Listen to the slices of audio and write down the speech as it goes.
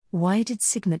Why did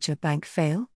Signature Bank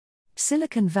fail?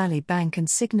 Silicon Valley Bank and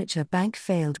Signature Bank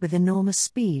failed with enormous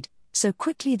speed, so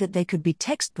quickly that they could be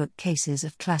textbook cases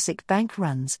of classic bank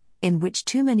runs, in which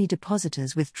too many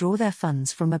depositors withdraw their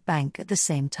funds from a bank at the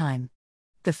same time.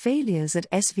 The failures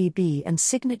at SVB and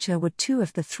Signature were two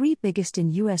of the three biggest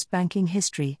in U.S. banking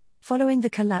history, following the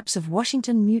collapse of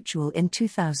Washington Mutual in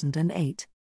 2008.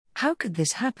 How could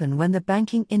this happen when the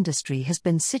banking industry has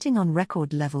been sitting on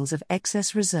record levels of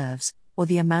excess reserves, or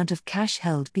the amount of cash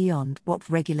held beyond what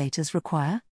regulators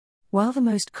require? While the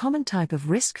most common type of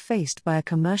risk faced by a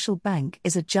commercial bank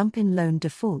is a jump in loan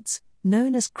defaults,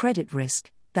 known as credit risk,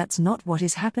 that's not what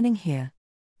is happening here.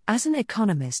 As an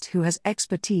economist who has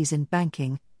expertise in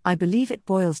banking, I believe it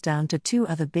boils down to two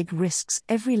other big risks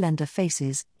every lender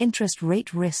faces: interest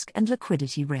rate risk and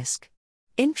liquidity risk.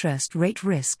 Interest rate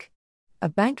risk. A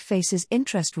bank faces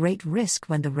interest rate risk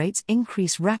when the rates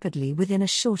increase rapidly within a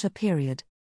shorter period.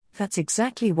 That's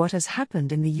exactly what has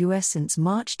happened in the US since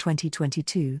March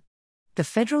 2022. The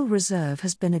Federal Reserve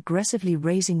has been aggressively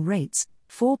raising rates,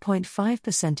 4.5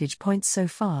 percentage points so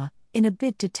far, in a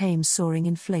bid to tame soaring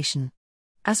inflation.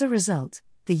 As a result,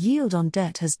 the yield on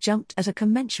debt has jumped at a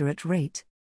commensurate rate.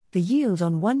 The yield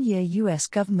on one-year U.S.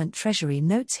 government Treasury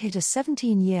notes hit a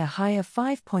 17-year high of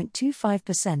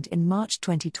 5.25% in March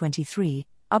 2023,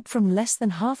 up from less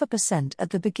than 0.5%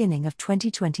 at the beginning of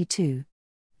 2022.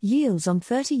 Yields on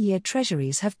 30-year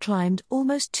Treasuries have climbed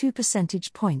almost 2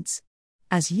 percentage points.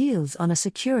 As yields on a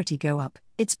security go up,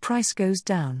 its price goes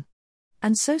down.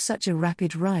 And so such a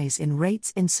rapid rise in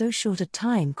rates in so short a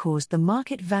time caused the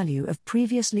market value of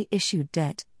previously issued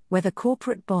debt, whether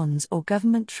corporate bonds or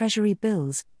government treasury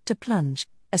bills, to plunge,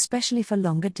 especially for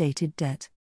longer-dated debt.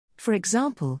 For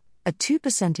example, a 2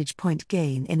 percentage point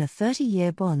gain in a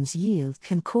 30-year bond's yield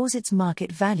can cause its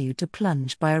market value to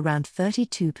plunge by around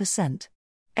 32%.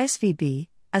 SVB,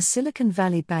 as Silicon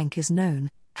Valley Bank is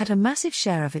known, had a massive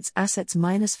share of its assets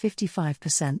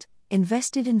 -55%,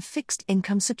 invested in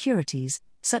fixed-income securities,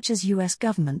 such as U.S.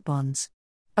 government bonds.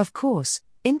 Of course,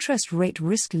 interest rate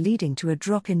risk leading to a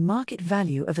drop in market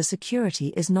value of a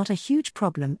security is not a huge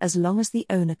problem as long as the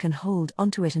owner can hold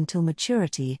onto it until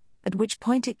maturity, at which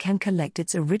point it can collect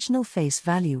its original face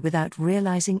value without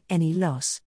realizing any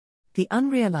loss. The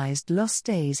unrealized loss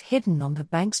stays hidden on the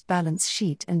bank's balance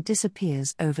sheet and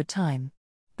disappears over time.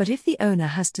 But if the owner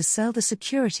has to sell the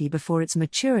security before its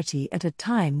maturity at a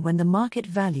time when the market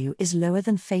value is lower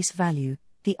than face value,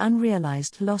 the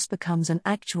unrealized loss becomes an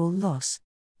actual loss.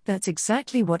 That's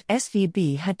exactly what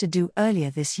SVB had to do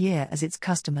earlier this year as its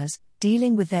customers,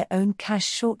 dealing with their own cash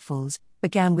shortfalls,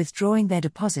 began withdrawing their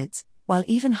deposits, while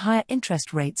even higher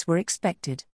interest rates were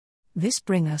expected. This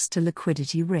brings us to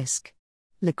liquidity risk.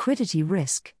 Liquidity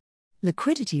risk.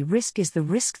 Liquidity risk is the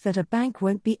risk that a bank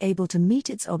won't be able to meet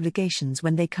its obligations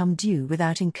when they come due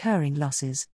without incurring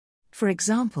losses. For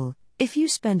example, if you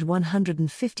spend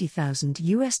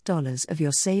 $150,000 of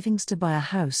your savings to buy a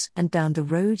house and down the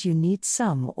road you need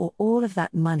some or all of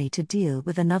that money to deal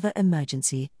with another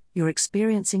emergency, you're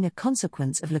experiencing a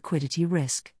consequence of liquidity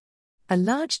risk. A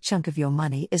large chunk of your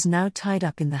money is now tied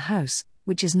up in the house,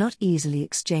 which is not easily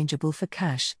exchangeable for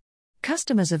cash.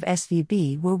 Customers of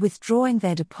SVB were withdrawing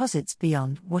their deposits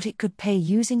beyond what it could pay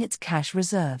using its cash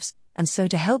reserves, and so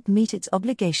to help meet its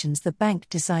obligations the bank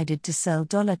decided to sell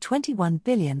 $21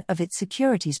 billion of its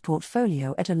securities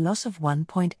portfolio at a loss of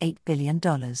 $1.8 billion.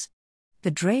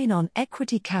 The drain on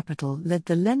equity capital led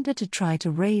the lender to try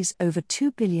to raise over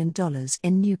 $2 billion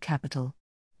in new capital.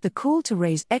 The call to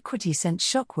raise equity sent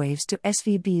shockwaves to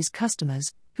SVB's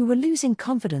customers, who were losing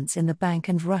confidence in the bank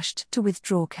and rushed to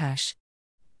withdraw cash.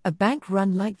 A bank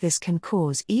run like this can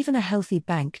cause even a healthy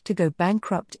bank to go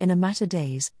bankrupt in a matter of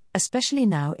days, especially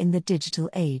now in the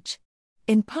digital age.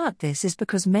 In part this is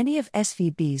because many of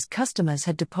SVB's customers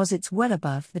had deposits well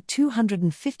above the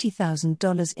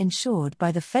 $250,000 insured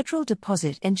by the Federal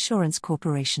Deposit Insurance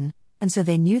Corporation, and so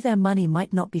they knew their money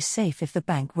might not be safe if the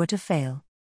bank were to fail.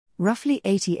 Roughly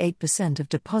 88% of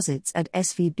deposits at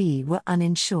SVB were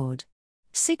uninsured.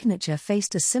 Signature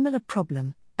faced a similar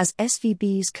problem, as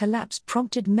SVB's collapse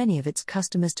prompted many of its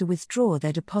customers to withdraw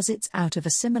their deposits out of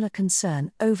a similar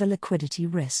concern over liquidity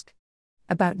risk.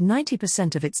 About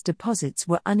 90% of its deposits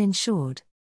were uninsured.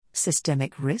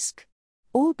 Systemic risk?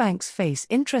 All banks face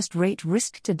interest rate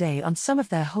risk today on some of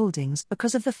their holdings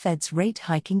because of the Fed's rate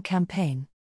hiking campaign.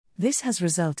 This has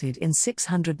resulted in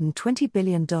 $620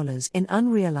 billion in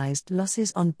unrealized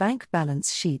losses on bank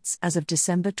balance sheets as of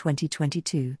December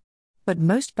 2022. But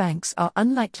most banks are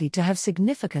unlikely to have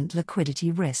significant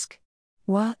liquidity risk.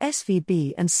 While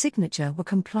SVB and Signature were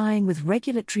complying with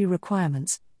regulatory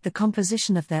requirements, the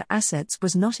composition of their assets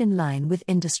was not in line with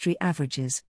industry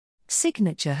averages.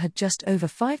 Signature had just over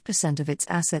 5% of its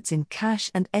assets in cash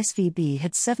and SVB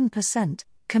had 7%,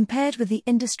 compared with the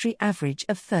industry average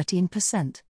of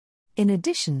 13%. In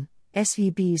addition,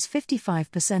 SVB's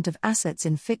 55% of assets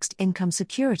in fixed income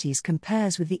securities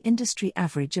compares with the industry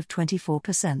average of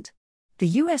 24%. The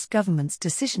U.S. government's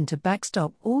decision to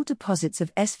backstop all deposits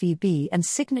of SVB and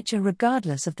Signature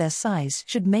regardless of their size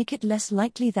should make it less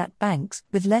likely that banks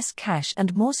with less cash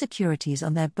and more securities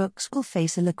on their books will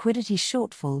face a liquidity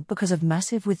shortfall because of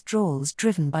massive withdrawals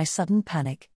driven by sudden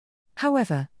panic.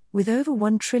 However, with over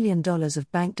 $1 trillion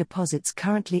of bank deposits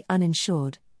currently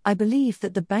uninsured, I believe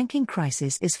that the banking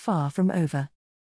crisis is far from over.